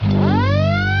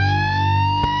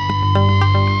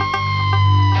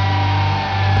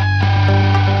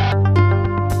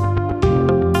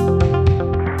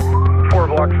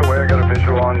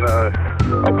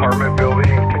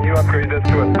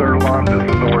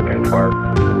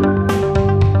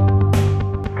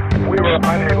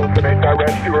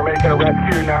rescue. We're making a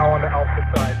rescue now on the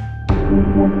Alpha side.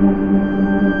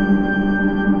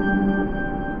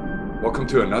 Welcome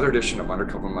to another edition of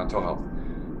Undercover Mental Health.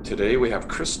 Today we have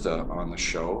Krista on the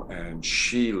show, and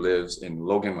she lives in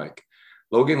Logan Lake.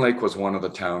 Logan Lake was one of the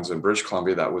towns in British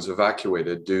Columbia that was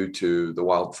evacuated due to the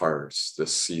wildfires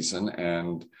this season.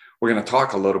 And we're going to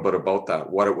talk a little bit about that,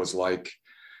 what it was like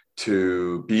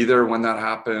to be there when that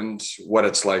happened, what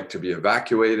it's like to be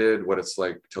evacuated, what it's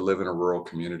like to live in a rural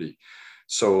community.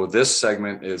 So this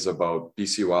segment is about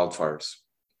BC wildfires.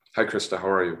 Hi, Krista. How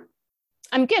are you?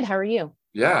 I'm good. How are you?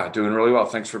 Yeah, doing really well.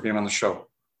 Thanks for being on the show.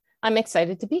 I'm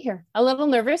excited to be here. A little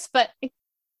nervous, but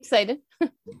excited.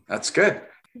 That's good.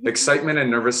 Excitement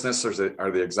and nervousness are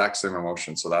the exact same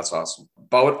emotion, so that's awesome.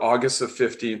 About August the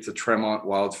 15th, the Tremont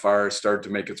wildfire started to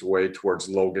make its way towards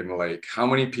Logan Lake. How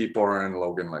many people are in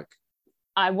Logan Lake?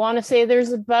 I want to say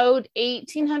there's about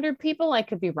 1,800 people. I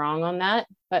could be wrong on that,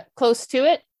 but close to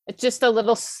it. It's just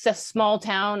a small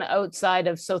town outside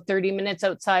of, 30 minutes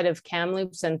outside of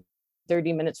Kamloops and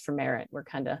 30 minutes from Merritt. We're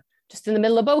kind of just in the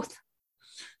middle of both.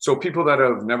 So people that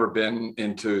have never been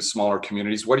into smaller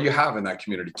communities, what do you have in that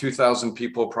community? 2,000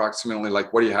 people approximately.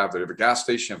 Like, what do you have? Do you have a gas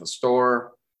station, you have a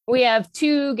store? We have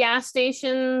 2 gas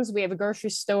stations. We have a grocery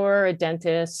store, a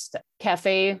dentist,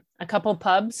 cafe, a couple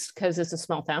pubs because it's a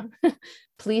small town,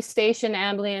 police station,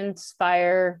 ambulance,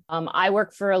 fire. I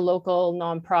work for a local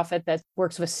nonprofit that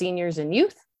works with seniors and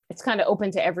youth. It's kind of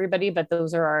open to everybody, but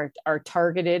those are our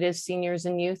targeted as seniors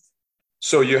and youth.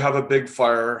 So you have a big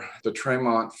fire. The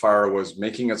Tremont fire was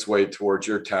making its way towards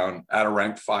your town at a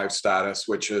rank 5 status,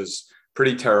 which is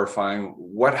pretty terrifying.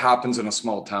 What happens in a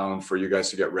small town for you guys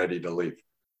to get ready to leave?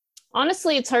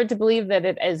 Honestly, it's hard to believe that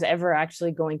it is ever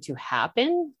actually going to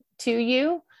happen to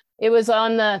you. It was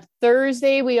on the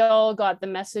Thursday, we all got the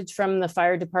message from the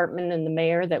fire department and the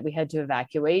mayor that we had to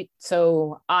evacuate.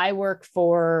 So I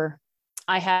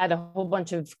had a whole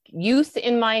bunch of youth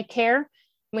in my care.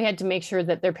 We had to make sure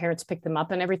that their parents picked them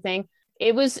up and everything.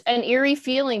 It was an eerie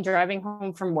feeling driving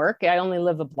home from work. I only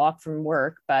live a block from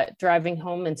work, but driving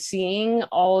home and seeing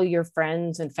all your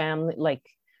friends and family, like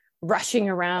rushing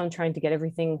around, trying to get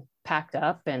everything packed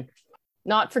up and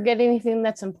not forget anything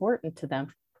that's important to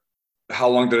them. How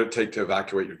long did it take to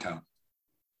evacuate your town?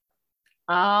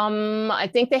 I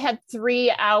think they had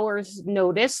 3 hours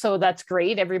notice. So that's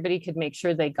great. Everybody could make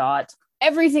sure they got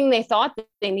everything they thought that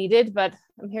they needed, but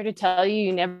I'm here to tell you,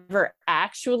 you never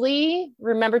actually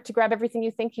remember to grab everything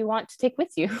you think you want to take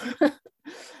with you.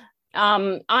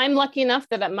 I'm lucky enough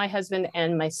that my husband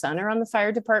and my son are on the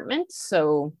fire department.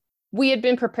 So we had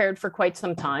been prepared for quite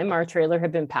some time. Our trailer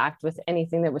had been packed with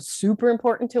anything that was super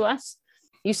important to us.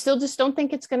 You still just don't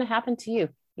think it's going to happen to you.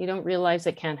 You don't realize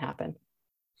it can happen.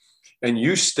 And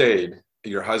you stayed,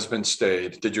 your husband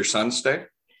stayed. Did your son stay?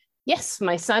 Yes,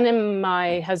 my son and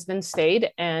my husband stayed,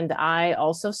 and I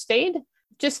also stayed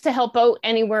just to help out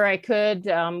anywhere I could.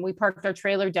 We parked our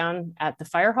trailer down at the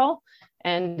fire hall,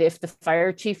 and if the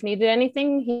fire chief needed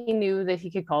anything, he knew that he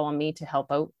could call on me to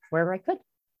help out wherever I could.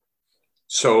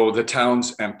 So the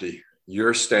town's empty.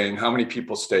 You're staying. How many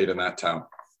people stayed in that town?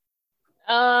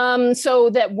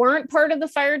 So that weren't part of the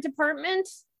fire department,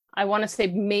 I want to say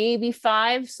maybe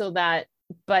 5,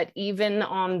 but even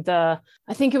on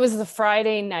I think it was the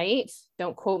Friday night,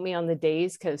 don't quote me on the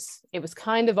days because it was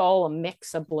kind of all a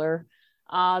mix, a blur.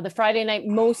 The Friday night,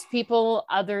 most people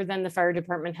other than the fire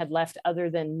department had left other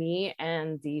than me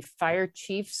and the fire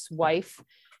chief's wife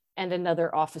and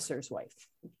another officer's wife.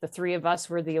 The 3 of us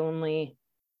were the only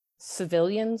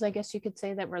civilians, I guess you could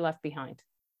say, that were left behind.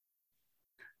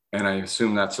 And I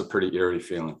assume that's a pretty eerie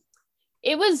feeling.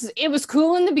 It was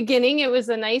cool in the beginning. It was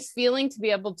a nice feeling to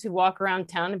be able to walk around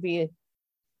town and be,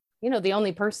 the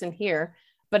only person here,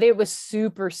 but it was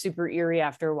super, super eerie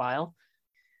after a while.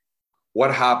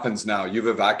 What happens now? You've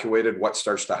evacuated. What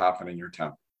starts to happen in your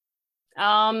town?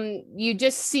 You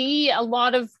just see a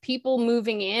lot of people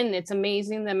moving in. It's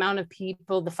amazing the amount of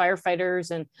people, the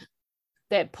firefighters and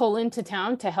that pull into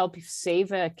town to help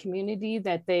save a community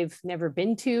that they've never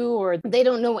been to, or they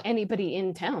don't know anybody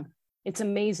in town. It's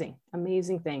amazing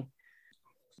thing.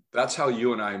 That's how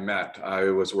you and I met.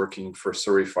 I was working for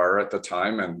Surrey Fire at the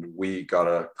time, and we got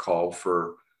a call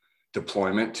for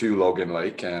deployment to Logan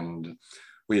Lake, and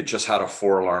we had just had a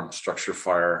 4-alarm structure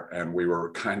fire, and we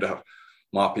were kind of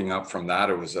mopping up from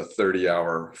that. It was a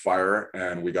 30-hour fire,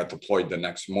 and we got deployed the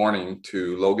next morning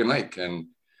to Logan Lake, and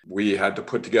we had to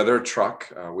put together a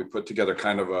truck. We put together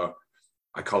kind of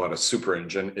I call it a super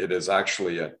engine. It is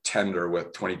actually a tender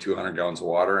with 2,200 gallons of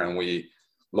water. And we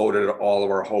loaded all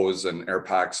of our hose and air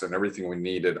packs and everything we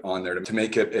needed on there to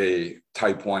make it a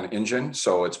type 1 engine.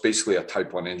 So it's basically a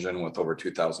type 1 engine with over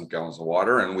 2,000 gallons of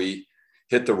water. And we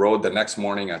hit the road the next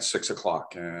morning at 6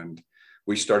 o'clock, and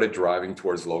we started driving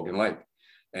towards Logan Lake.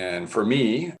 And for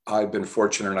me, I've been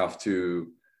fortunate enough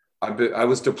I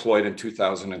was deployed in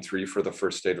 2003 for the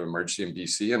first state of emergency in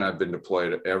BC, and I've been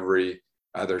deployed at every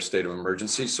other state of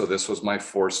emergency. So this was my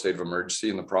fourth state of emergency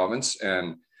in the province.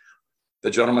 And the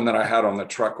gentleman that I had on the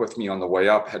truck with me on the way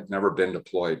up had never been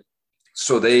deployed.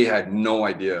 So they had no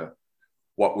idea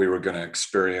what we were going to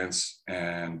experience.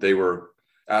 And they were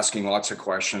asking lots of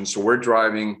questions. So we're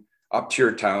driving up to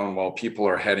your town while people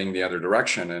are heading the other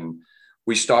direction. And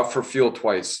we stopped for fuel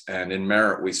twice. And in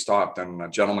Merritt, we stopped, and a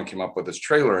gentleman came up with his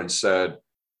trailer and said,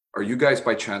 "Are you guys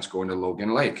by chance going to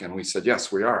Logan Lake?" And we said,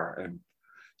 "Yes, we are." And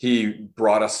he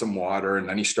brought us some water, and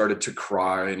then he started to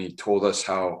cry, and he told us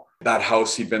how that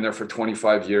house, he'd been there for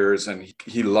 25 years and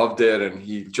he loved it. And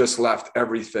he just left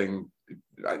everything.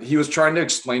 He was trying to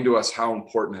explain to us how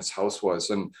important his house was.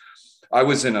 And I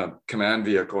was in a command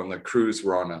vehicle and the crews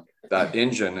were on that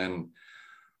engine. And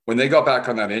when they got back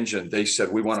on that engine, they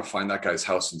said, "We want to find that guy's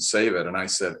house and save it." And I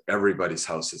said, "Everybody's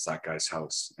house is that guy's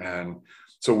house." And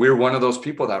so we're one of those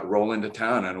people that roll into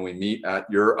town and we meet at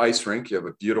your ice rink. You have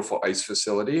a beautiful ice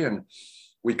facility, and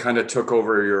we kind of took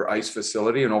over your ice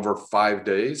facility. And over 5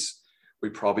 days, we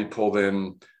probably pulled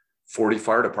in 40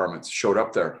 fire departments, showed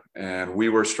up there, and we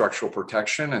were structural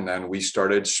protection. And then we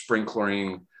started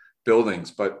sprinklering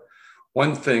buildings. But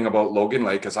one thing about Logan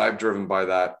Lake is I've driven by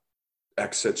that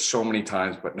exit so many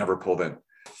times, but never pulled in.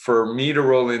 For me to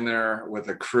roll in there with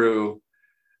a crew,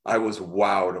 I was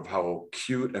wowed of how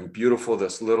cute and beautiful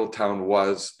this little town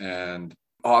was. And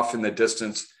off in the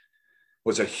distance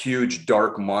was a huge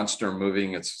dark monster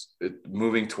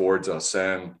moving towards us.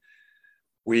 And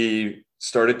we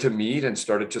started to meet and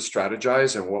started to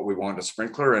strategize and what we wanted to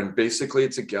sprinkler. And basically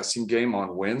it's a guessing game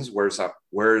on winds. Where is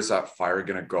that fire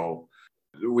going to go?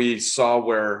 We saw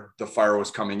where the fire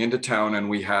was coming into town, and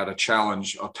we had a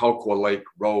challenge, a Tulkwa Lake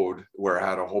Road, where it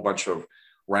had a whole bunch of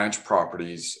ranch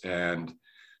properties. And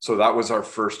so that was our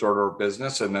first order of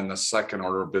business. And then the second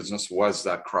order of business was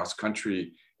that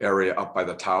cross-country area up by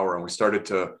the tower. And we started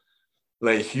to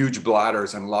lay huge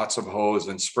bladders and lots of hose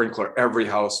and sprinkler every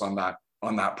house on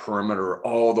that perimeter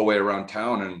all the way around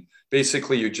town. And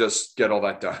basically you just get all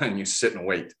that done and you sit and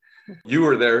wait. You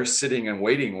were there sitting and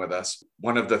waiting with us.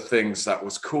 One of the things that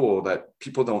was cool that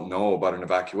people don't know about an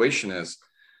evacuation is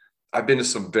I've been to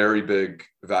some very big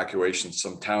evacuations,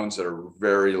 some towns that are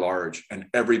very large, and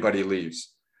everybody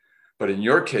leaves. But in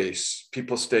your case,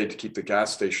 people stayed to keep the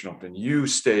gas station open. You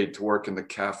stayed to work in the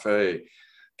cafe.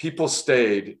 People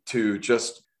stayed to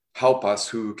just help us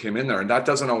who came in there. And that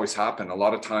doesn't always happen. A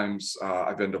lot of times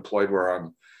I've been deployed where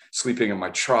I'm sleeping in my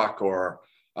truck or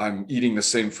I'm eating the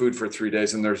same food for 3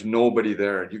 days and there's nobody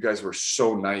there. You guys were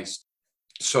so nice.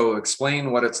 So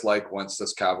explain what it's like once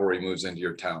this cavalry moves into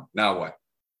your town. Now what?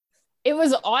 It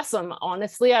was awesome.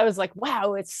 Honestly, I was like,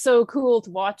 wow, it's so cool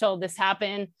to watch all this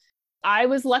happen. I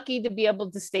was lucky to be able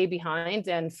to stay behind.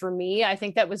 And for me, I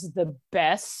think that was the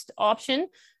best option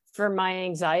for my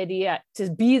anxiety, to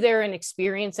be there and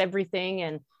experience everything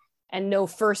and know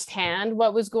firsthand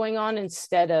what was going on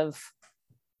instead of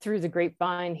through the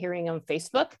grapevine hearing on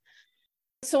Facebook.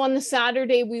 So on the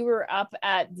Saturday, we were up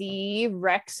at the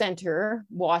rec center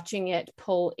watching it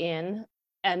pull in.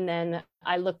 And then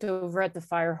I looked over at the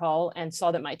fire hall and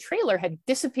saw that my trailer had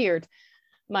disappeared,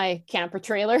 my camper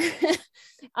trailer.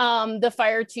 The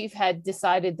fire chief had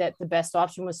decided that the best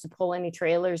option was to pull any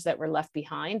trailers that were left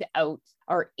behind out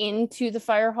or into the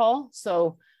fire hall.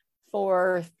 So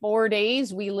for 4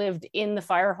 days, we lived in the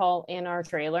fire hall in our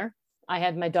trailer. I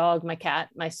had my dog, my cat,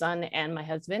 my son, and my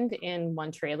husband in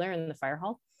one trailer in the fire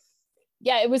hall.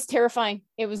 Yeah, it was terrifying.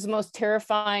 It was the most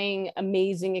terrifying,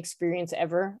 amazing experience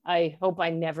ever. I hope I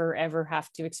never, ever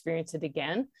have to experience it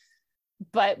again.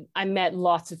 But I met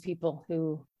lots of people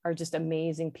who are just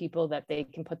amazing people that they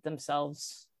can put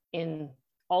themselves in,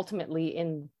 ultimately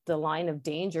in the line of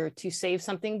danger to save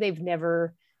something they've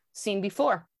never seen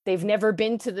before. They've never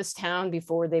been to this town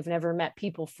before. They've never met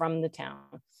people from the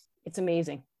town. It's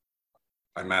amazing.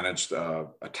 I managed a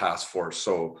task force.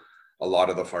 So a lot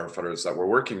of the firefighters that were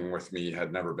working with me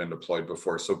had never been deployed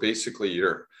before. So basically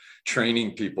you're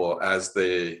training people as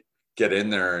they get in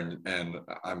there, and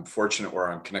I'm fortunate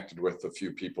where I'm connected with a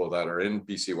few people that are in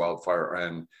BC Wildfire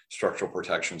and structural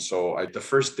protection. So the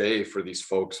first day for these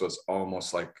folks was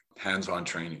almost like hands-on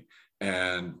training.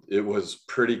 And it was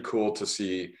pretty cool to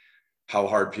see how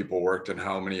hard people worked and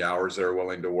how many hours they're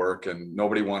willing to work. And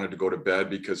nobody wanted to go to bed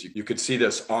because you could see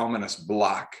this ominous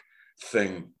black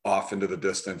thing off into the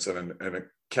distance, and it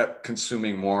kept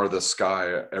consuming more of the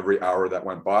sky every hour that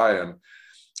went by. And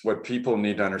what people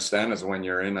need to understand is when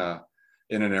you're in a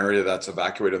in an area that's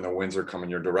evacuated and the winds are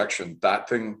coming your direction.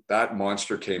 That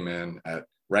monster came in at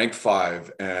rank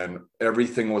 5 and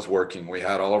everything was working. We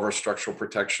had all of our structural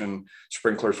protection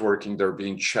sprinklers working. They're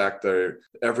being checked.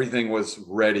 Everything was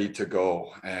ready to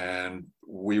go. And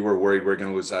we were worried we were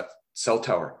going to lose that cell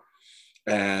tower.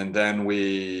 And then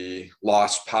we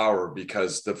lost power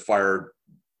because the fire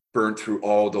burned through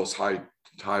all those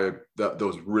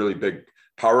those really big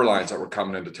power lines that were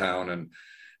coming into town.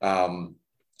 And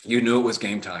you knew it was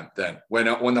game time then.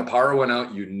 When the power went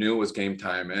out, you knew it was game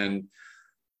time. And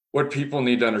what people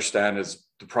need to understand is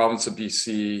the province of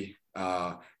BC,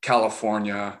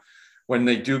 California, when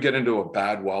they do get into a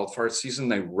bad wildfire season,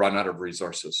 they run out of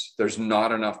resources. There's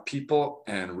not enough people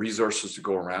and resources to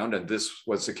go around. And this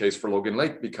was the case for Logan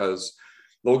Lake because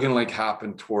Logan Lake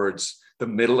happened towards the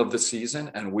middle of the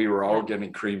season and we were all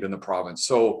getting creamed in the province.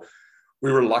 So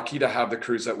we were lucky to have the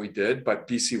crews that we did, but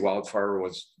BC Wildfire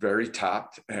was very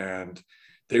tapped and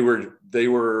they got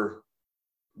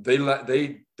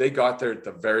there at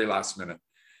the very last minute.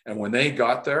 And when they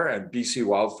got there, and BC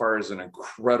Wildfire is an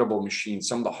incredible machine,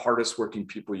 some of the hardest working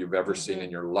people you've ever seen in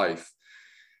your life,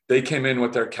 they came in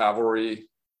with their cavalry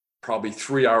probably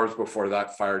 3 hours before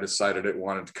that fire decided it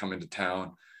wanted to come into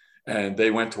town. And they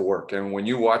went to work. And when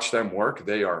you watch them work,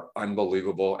 they are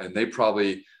unbelievable. And they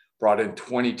probably brought in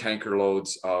 20 tanker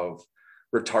loads of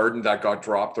retardant that got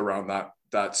dropped around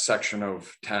that section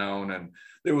of town. And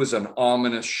it was an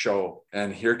ominous show.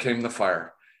 And here came the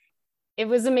fire. It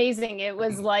was amazing. It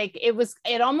was like,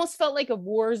 it almost felt like a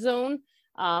war zone.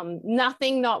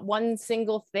 Not one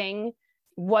single thing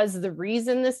was the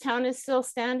reason this town is still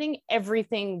standing.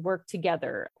 Everything worked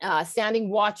together. Standing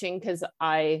watching, because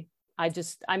I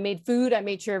made food. I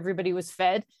made sure everybody was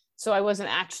fed. So I wasn't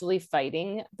actually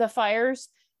fighting the fires,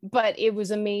 but it was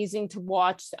amazing to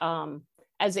watch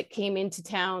as it came into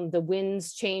town. The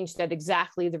winds changed at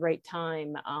exactly the right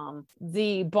time.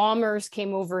 The bombers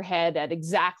came overhead at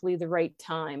exactly the right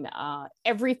time.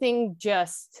 Everything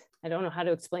just, I don't know how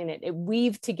to explain it. It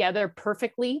weaved together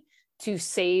perfectly to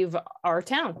save our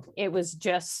town. It was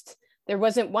just, there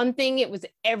wasn't one thing. It was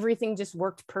everything just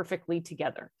worked perfectly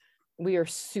together. We are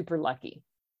super lucky.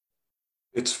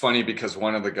 It's funny because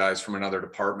one of the guys from another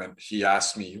department, he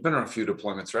asked me, "You've been on a few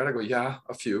deployments, right?" I go, "Yeah,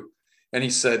 a few." And he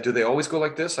said, "Do they always go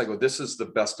like this?" I go, "This is the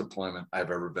best deployment I've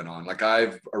ever been on." Like,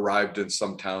 I've arrived in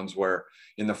some towns where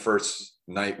in the first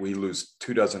night we lose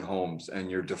 24 homes and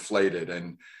you're deflated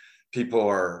and people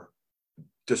are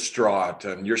distraught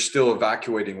and you're still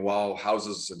evacuating while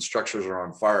houses and structures are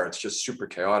on fire. It's just super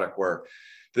chaotic, where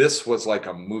this was like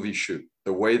a movie shoot.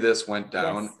 The way this went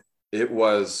down, Yes. It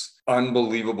was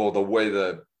unbelievable. The way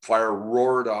the fire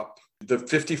roared up, the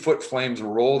 50-foot flames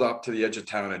rolled up to the edge of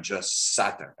town and just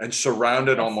sat there and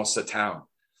surrounded almost the town.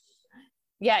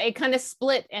 Yeah, it kind of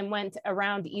split and went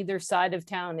around either side of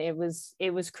town. It was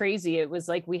crazy. It was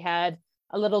like we had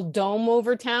a little dome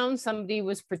over town. Somebody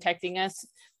was protecting us.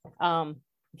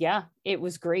 Yeah, it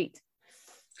was great.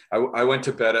 I went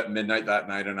to bed at midnight that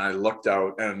night and I looked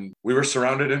out and we were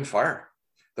surrounded in fire.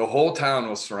 The whole town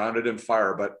was surrounded in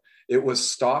fire, but it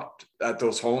was stopped at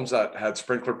those homes that had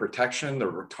sprinkler protection. The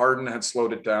retardant had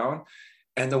slowed it down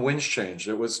and the winds changed.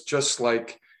 It was just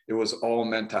like it was all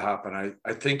meant to happen.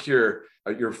 I think your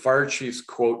fire chief's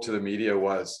quote to the media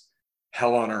was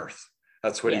 "hell on earth."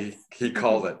 That's what he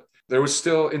called it. There was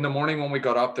still, in the morning when we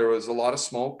got up, there was a lot of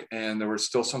smoke and there were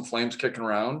still some flames kicking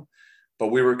around, but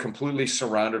we were completely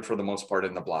surrounded for the most part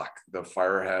in the black. The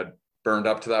fire had burned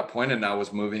up to that point and now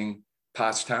was moving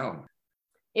past town.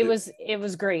 It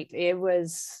was great. It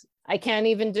was, I can't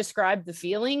even describe the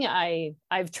feeling.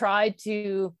 I've tried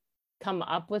to come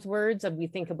up with words, and we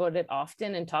think about it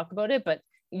often and talk about it, but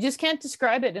you just can't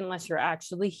describe it unless you're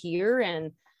actually here.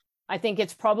 And I think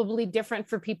it's probably different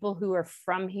for people who are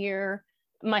from here.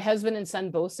 My husband and son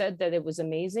both said that it was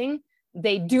amazing.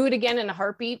 They do it again in a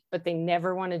heartbeat, but they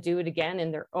never want to do it again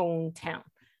in their own town,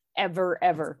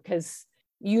 ever. Because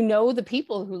you know the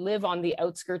people who live on the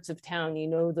outskirts of town, you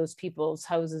know those people's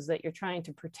houses that you're trying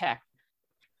to protect.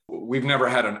 We've never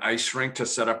had an ice rink to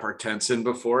set up our tents in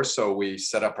before. So we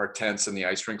set up our tents in the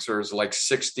ice rink. So there's like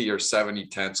 60 or 70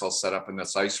 tents all set up in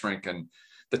this ice rink. And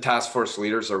the task force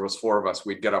leaders, there was 4 of us,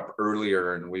 we'd get up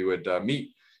earlier and we would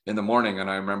meet in the morning. And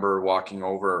I remember walking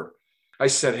over, I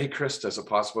said, "Hey, Krista, is it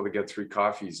possible to get 3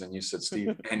 coffees?" And you said,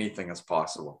 "Steve, anything is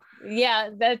possible."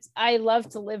 Yeah, I love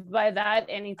to live by that.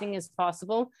 Anything is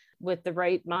possible with the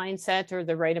right mindset or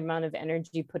the right amount of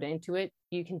energy put into it.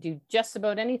 You can do just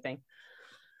about anything.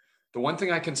 The one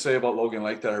thing I can say about Logan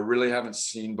Lake that I really haven't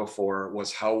seen before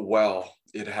was how well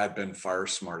it had been fire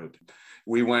smarted.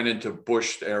 We went into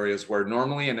bushed areas where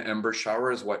normally an ember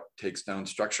shower is what takes down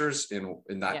structures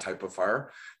in that type of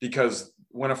fire. Because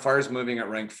when a fire is moving at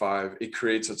rank 5, it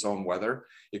creates its own weather.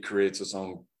 It creates its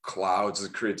own clouds.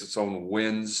 It creates its own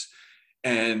winds.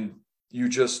 And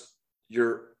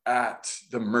you're at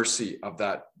the mercy of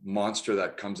that monster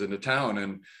that comes into town.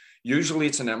 And usually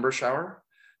it's an ember shower.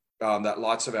 That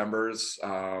lots of embers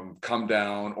come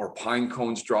down, or pine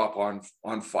cones drop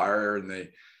on fire and they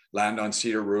land on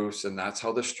cedar roofs, and that's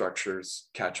how the structures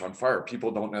catch on fire.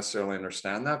 People don't necessarily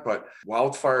understand that, but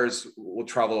wildfires will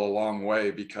travel a long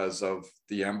way because of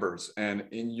the embers. And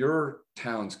in your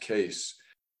town's case,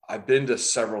 I've been to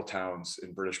several towns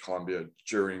in British Columbia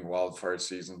during wildfire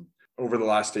season over the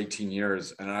last 18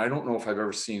 years, and I don't know if I've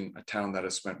ever seen a town that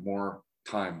has spent more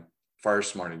time fire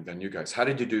smarting than you guys. How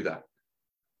did you do that?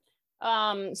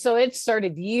 So it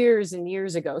started years and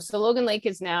years ago. So Logan Lake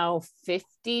is now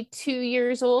 52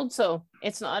 years old. So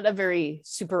it's not a very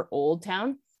super old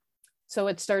town. So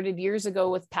it started years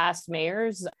ago with past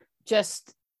mayors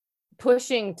just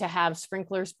pushing to have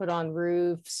sprinklers put on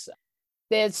roofs.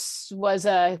 This was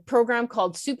a program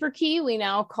called Super Key. We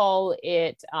now call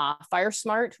it Fire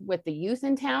Smart with the youth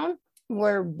in town,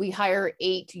 where we hire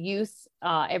 8 youth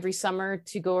every summer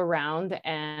to go around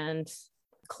and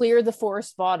clear the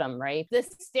forest bottom, right? The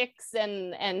sticks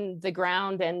and the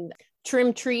ground, and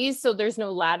trim trees so there's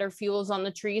no ladder fuels on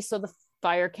the trees, so the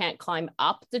fire can't climb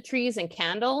up the trees and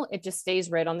candle. It just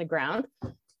stays right on the ground,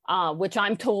 which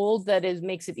I'm told that it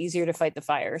makes it easier to fight the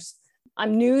fires.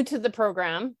 I'm new to the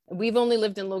program. We've only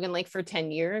lived in Logan Lake for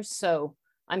 10 years, so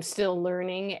I'm still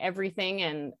learning everything,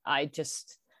 and I'm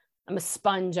a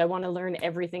sponge. I want to learn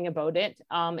everything about it,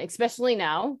 especially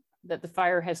now that the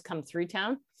fire has come through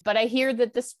town. But I hear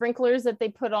that the sprinklers that they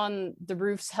put on the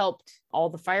roofs helped all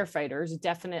the firefighters.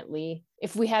 Definitely.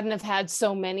 If we hadn't have had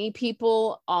so many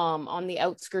people on the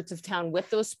outskirts of town with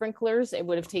those sprinklers, it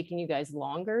would have taken you guys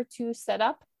longer to set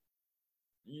up.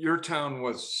 Your town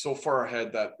was so far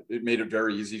ahead that it made it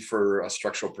very easy for a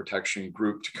structural protection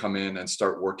group to come in and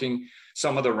start working.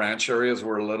 Some of the ranch areas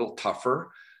were a little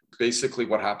tougher. Basically,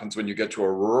 what happens when you get to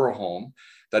a rural home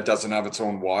that doesn't have its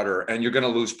own water, and you're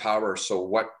going to lose power. So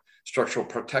what structural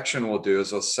protection will do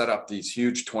is they'll set up these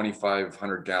huge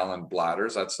 2,500 gallon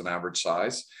bladders. That's an average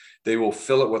size. They will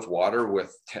fill it with water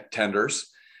with tenders,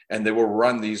 and they will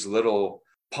run these little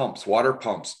pumps, water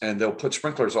pumps, and they'll put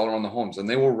sprinklers all around the homes, and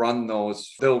they will run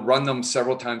those. They'll run them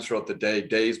several times throughout the day,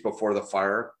 days before the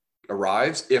fire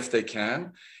arrives, if they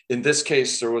can. In this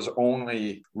case, there was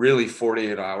only really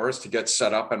 48 hours to get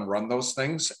set up and run those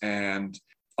things. And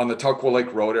on the Tuckwell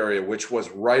Lake Road area, which was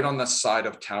right on the side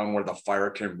of town where the fire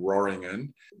came roaring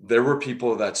in, there were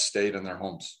people that stayed in their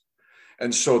homes.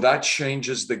 And so that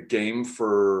changes the game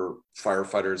for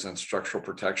firefighters and structural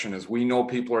protection, as we know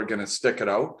people are going to stick it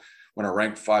out when a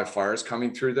rank 5 fire is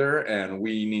coming through there, and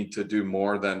we need to do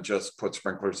more than just put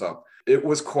sprinklers up. It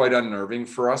was quite unnerving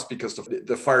for us because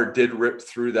the fire did rip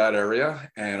through that area,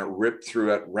 and it ripped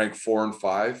through at rank 4 and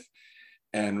 5.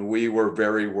 And we were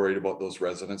very worried about those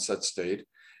residents that stayed.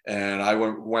 And I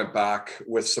went back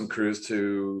with some crews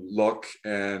to look.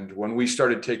 And when we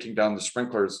started taking down the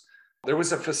sprinklers, there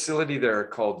was a facility there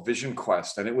called Vision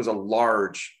Quest, and it was a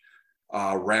large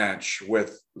ranch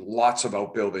with lots of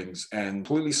outbuildings and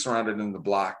completely surrounded in the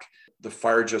black. The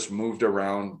fire just moved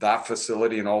around that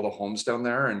facility and all the homes down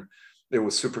there. And it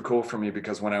was super cool for me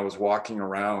because when I was walking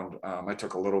around, I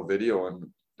took a little video,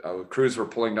 and crews were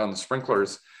pulling down the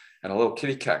sprinklers, and a little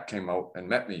kitty cat came out and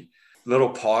met me. Little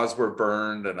paws were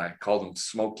burned, and I called him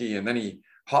Smokey. And then he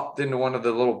hopped into one of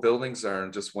the little buildings there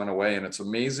and just went away. And it's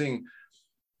amazing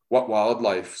what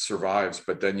wildlife survives.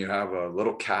 But then you have a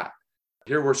little cat.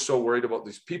 Here we're so worried about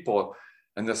these people,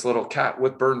 and this little cat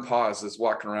with burned paws is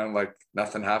walking around like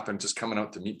nothing happened, just coming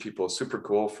out to meet people. Super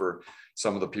cool for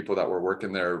some of the people that were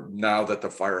working there now that the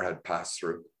fire had passed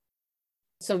through.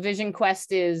 So Vision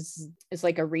Quest is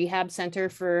like a rehab center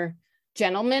for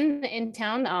gentlemen in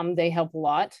town. They help a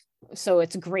lot. So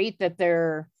it's great that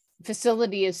their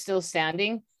facility is still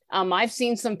standing. I've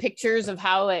seen some pictures of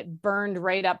how it burned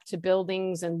right up to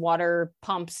buildings and water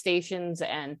pump stations,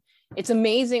 and it's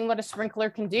amazing what a sprinkler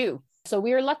can do. So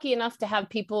we were lucky enough to have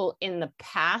people in the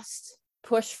past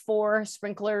push for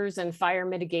sprinklers and fire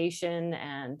mitigation.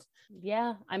 And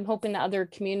yeah, I'm hoping that other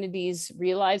communities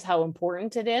realize how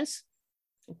important it is.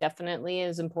 It definitely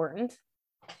is important.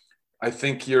 I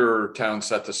think your town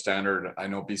set the standard. I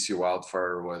know BC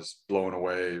Wildfire was blown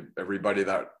away. Everybody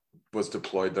that was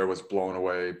deployed there was blown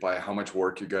away by how much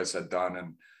work you guys had done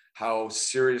and how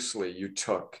seriously you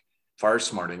took fire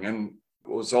smarting. And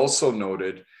What was also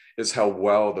noted is how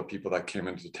well the people that came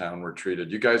into town were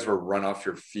treated. You guys were run off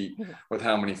your feet with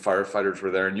how many firefighters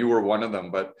were there, and you were one of them,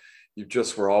 but you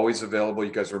just were always available.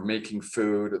 You guys were making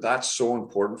food. That's so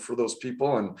important for those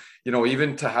people. And,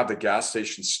 even to have the gas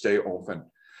station stay open,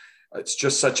 it's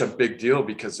just such a big deal,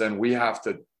 because then we have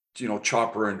to,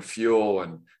 chopper in fuel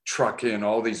and truck in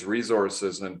all these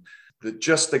resources, and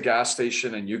just the gas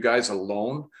station and you guys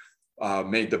alone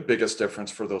made the biggest difference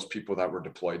for those people that were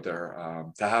deployed there.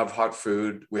 To have hot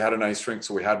food, we had an ice rink,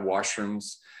 so we had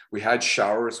washrooms, we had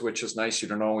showers, which is nice. You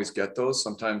don't always get those.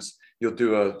 Sometimes you'll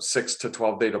do a 6 to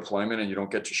 12 day deployment and you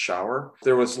don't get to shower.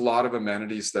 There was a lot of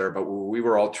amenities there, but we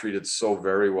were all treated so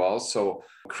very well. So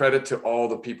credit to all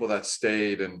the people that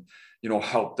stayed and,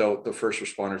 helped out the first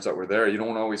responders that were there. You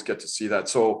don't always get to see that.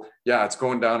 So yeah, it's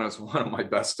going down as one of my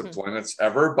best deployments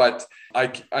ever, but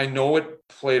I know it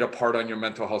played a part on your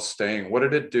mental health staying. What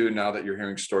did it do now that you're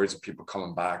hearing stories of people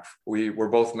coming back? We're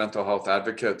both mental health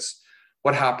advocates.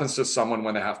 What happens to someone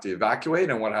when they have to evacuate,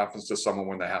 and what happens to someone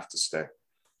when they have to stay?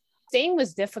 Staying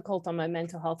was difficult on my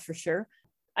mental health for sure.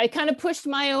 I kind of pushed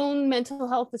my own mental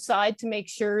health aside to make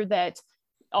sure that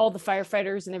all the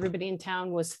firefighters and everybody in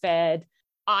town was fed.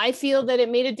 I feel that it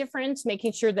made a difference,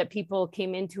 making sure that people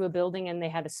came into a building and they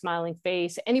had a smiling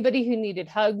face. Anybody who needed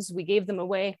hugs, we gave them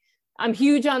away. I'm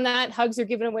huge on that. Hugs are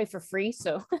given away for free.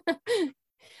 So,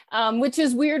 which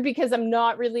is weird because I'm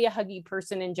not really a huggy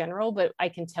person in general, but I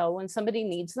can tell when somebody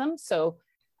needs them. So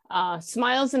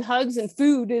smiles and hugs and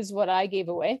food is what I gave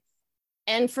away.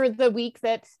 And for the week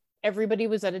that everybody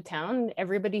was out of town,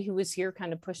 everybody who was here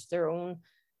kind of pushed their own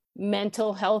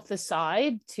mental health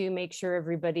aside to make sure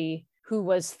everybody who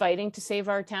was fighting to save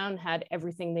our town had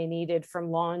everything they needed,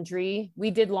 from laundry. We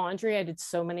did laundry. I did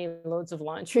so many loads of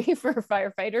laundry for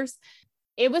firefighters.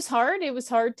 It was hard. It was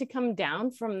hard to come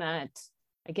down from that.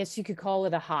 I guess you could call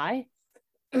it a high.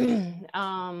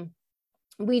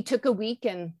 We took a week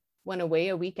and went away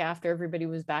a week after everybody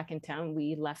was back in town.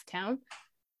 We left town.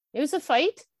 It was a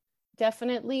fight,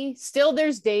 definitely. Still,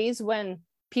 there's days when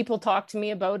people talk to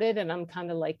me about it and I'm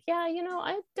kind of like, yeah, I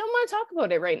don't want to talk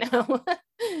about it right now.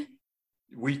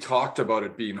 We talked about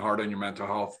it being hard on your mental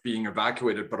health, being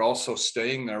evacuated, but also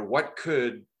staying there. What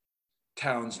could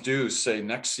towns do, say,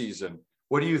 next season?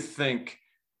 What do you think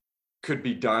could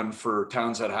be done for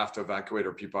towns that have to evacuate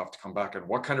or people have to come back? And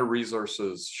what kind of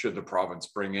resources should the province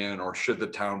bring in, or should the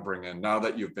town bring in, now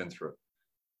that you've been through it?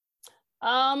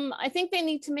 I think they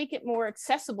need to make it more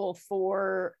accessible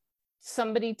for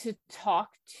somebody to talk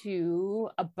to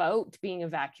about being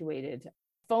evacuated.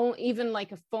 Even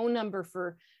like a phone number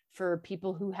for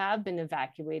people who have been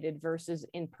evacuated versus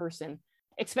in person,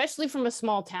 especially from a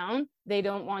small town. They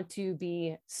don't want to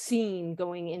be seen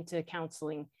going into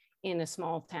counseling in a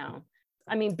small town.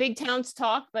 I mean, big towns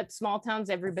talk, but small towns,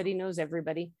 everybody knows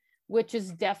everybody, which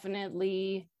is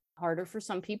definitely harder for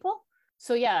some people.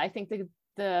 So yeah, I think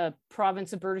the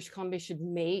province of British Columbia should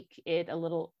make it a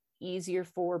little easier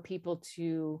for people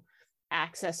to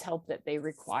access help that they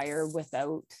require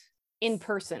without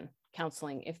in-person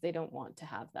counseling if they don't want to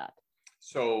have that.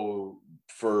 So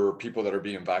for people that are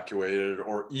being evacuated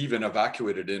or even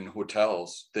evacuated in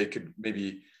hotels, they could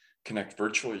maybe connect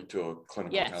virtually to a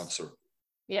clinical counselor.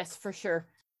 Yes, for sure.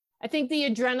 I think the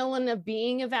adrenaline of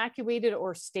being evacuated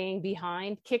or staying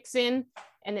behind kicks in,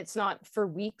 and it's not for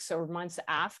weeks or months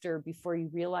after before you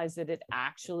realize that it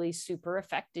actually super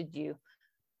affected you.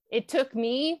 It took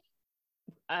me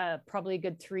probably a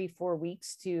good 3-4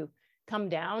 weeks to come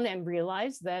down and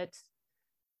realize that,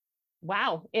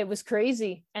 wow, it was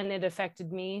crazy, and it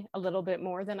affected me a little bit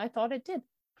more than I thought it did.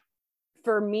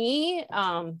 For me,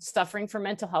 suffering from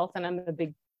mental health, and I'm a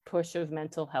big push of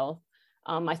mental health,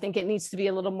 I think it needs to be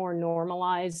a little more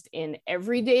normalized in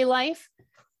everyday life.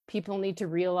 People need to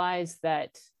realize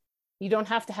that you don't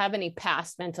have to have any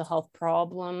past mental health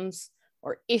problems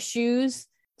or issues.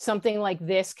 Something like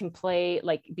this can play,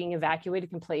 like being evacuated,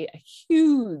 can play a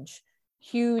huge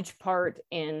part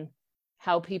in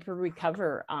how people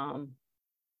recover.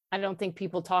 I don't think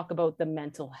people talk about the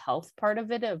mental health part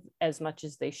of it as much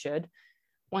as they should,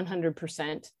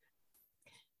 100%.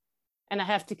 And I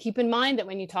have to keep in mind that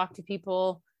when you talk to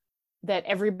people, that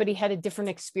everybody had a different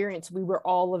experience. We were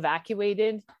all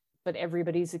evacuated, but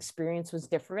everybody's experience was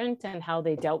different, and how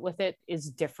they dealt with it is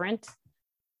different.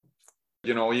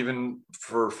 Even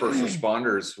for first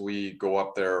responders, we go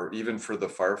up there, even for the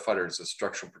firefighters, the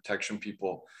structural protection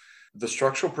people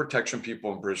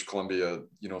in British Columbia,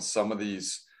 some of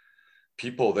these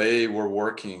people, they were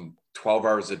working 12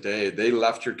 hours a day. They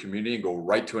left your community and go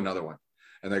right to another one,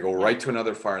 and they go right to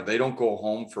another fire, and they don't go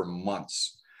home for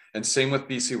months. And same with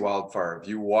BC Wildfire. If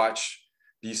you watch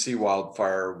BC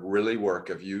Wildfire really work,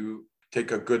 if you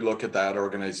take a good look at that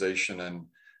organization and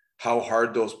how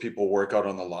hard those people work out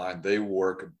on the line. They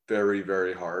work very,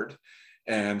 very hard.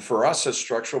 And for us as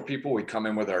structural people, we come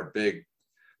in with our big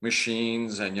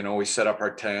machines and, you know, we set up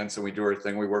our tents and we do our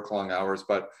thing. We work long hours,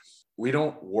 but we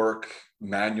don't work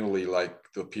manually like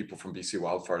the people from BC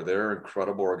Wildfire. They're an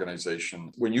incredible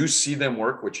organization. When you see them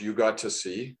work, which you got to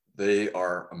see, they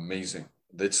are amazing.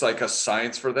 It's like a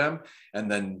science for them. And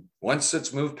then once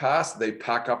it's moved past, they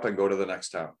pack up and go to the next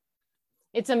town.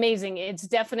 It's amazing. It's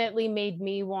definitely made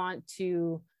me want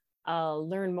to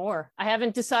learn more. I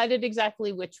haven't decided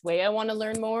exactly which way I want to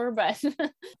learn more, but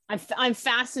I'm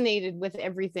fascinated with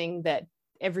everything that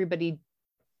everybody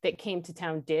that came to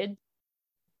town did.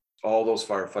 All those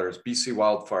firefighters, BC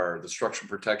Wildfire, the structural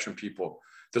protection people,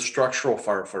 the structural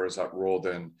firefighters that rolled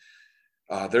in,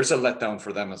 there's a letdown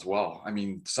for them as well. I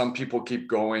mean, some people keep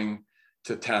going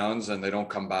to towns and they don't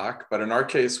come back. But in our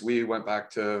case, we went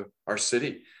back to our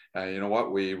city. You know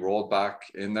what? We rolled back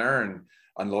in there and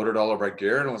unloaded all of our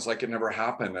gear, and it was like it never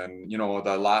happened. And, you know,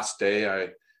 the last day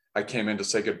I came in to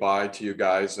say goodbye to you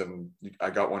guys, and I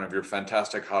got one of your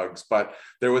fantastic hugs. But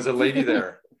there was a lady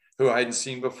there who I hadn't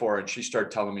seen before, and she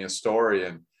started telling me a story.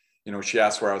 And, you know, she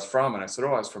asked where I was from, and I said,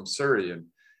 oh, I was from Surrey.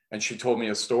 And she told me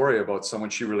a story about someone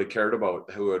she really cared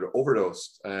about who had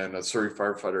overdosed, and the Surrey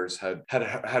firefighters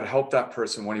had helped that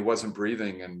person when he wasn't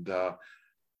breathing, and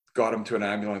got him to an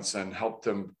ambulance and helped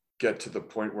him get to the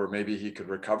point where maybe he could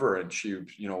recover. And she,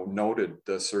 you know, noted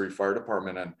the Surrey Fire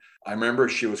Department. And I remember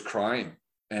she was crying,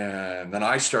 and then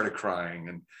I started crying,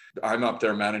 and I'm up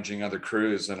there managing other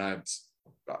crews, and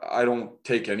I don't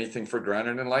take anything for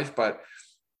granted in life, but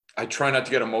I try not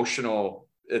to get emotional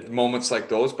at moments like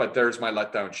those. But there's my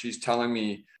letdown. She's telling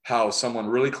me how someone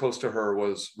really close to her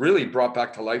was really brought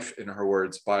back to life, in her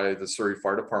words, by the Surrey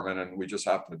Fire Department. And we just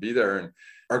happened to be there. And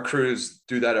our crews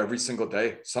do that every single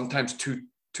day, sometimes two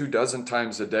dozen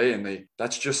times a day. And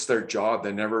that's just their job.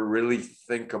 They never really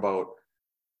think about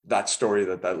that story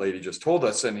that lady just told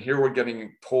us. And here we're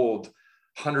getting told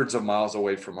hundreds of miles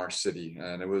away from our city.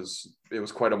 And it was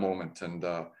quite a moment. And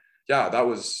yeah, that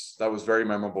was very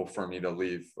memorable for me to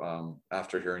leave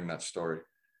after hearing that story.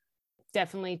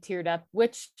 Definitely teared up,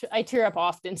 which I tear up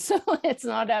often, so it's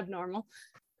not abnormal.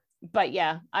 But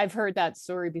yeah, I've heard that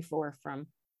story before from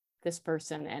this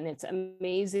person, and it's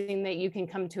amazing that you can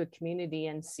come to a community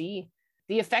and see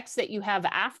the effects that you have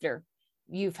after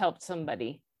you've helped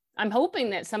somebody. I'm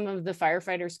hoping that some of the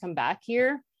firefighters come back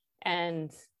here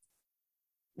and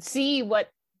see what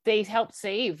they helped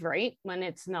save, right? When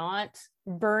it's not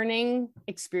burning,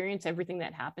 experience everything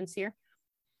that happens here.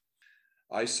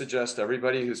 I suggest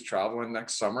everybody who's traveling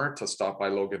next summer to stop by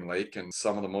Logan Lake, and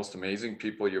some of the most amazing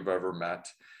people you've ever met.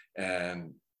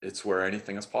 And it's where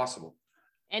anything is possible.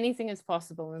 Anything is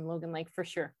possible in Logan Lake, for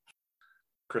sure.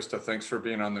 Krista, thanks for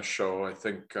being on the show. I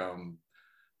think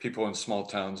people in small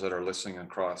towns that are listening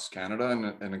across Canada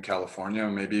and in California,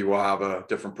 maybe will have a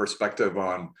different perspective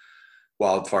on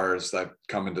wildfires that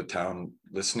come into town,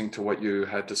 listening to what you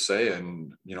had to say,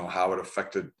 and, you know, how it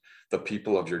affected the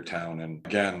people of your town. And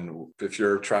again, if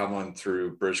you're traveling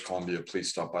through British Columbia, please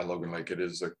stop by Logan Lake. It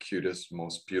is the cutest,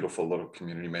 most beautiful little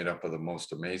community made up of the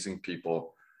most amazing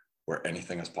people, where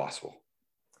anything is possible.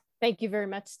 Thank you very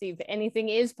much, Steve. Anything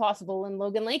is possible in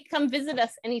Logan Lake. Come visit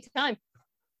us anytime.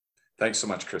 Thanks so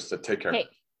much, Krista. Take care. Hey.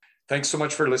 Thanks so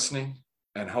much for listening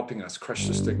and helping us crush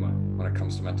the stigma when it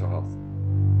comes to mental health.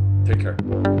 Take care.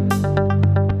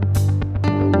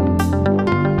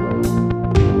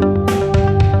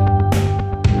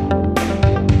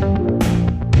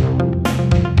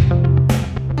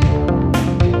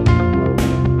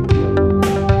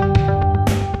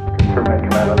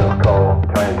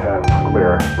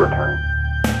 Clear, return.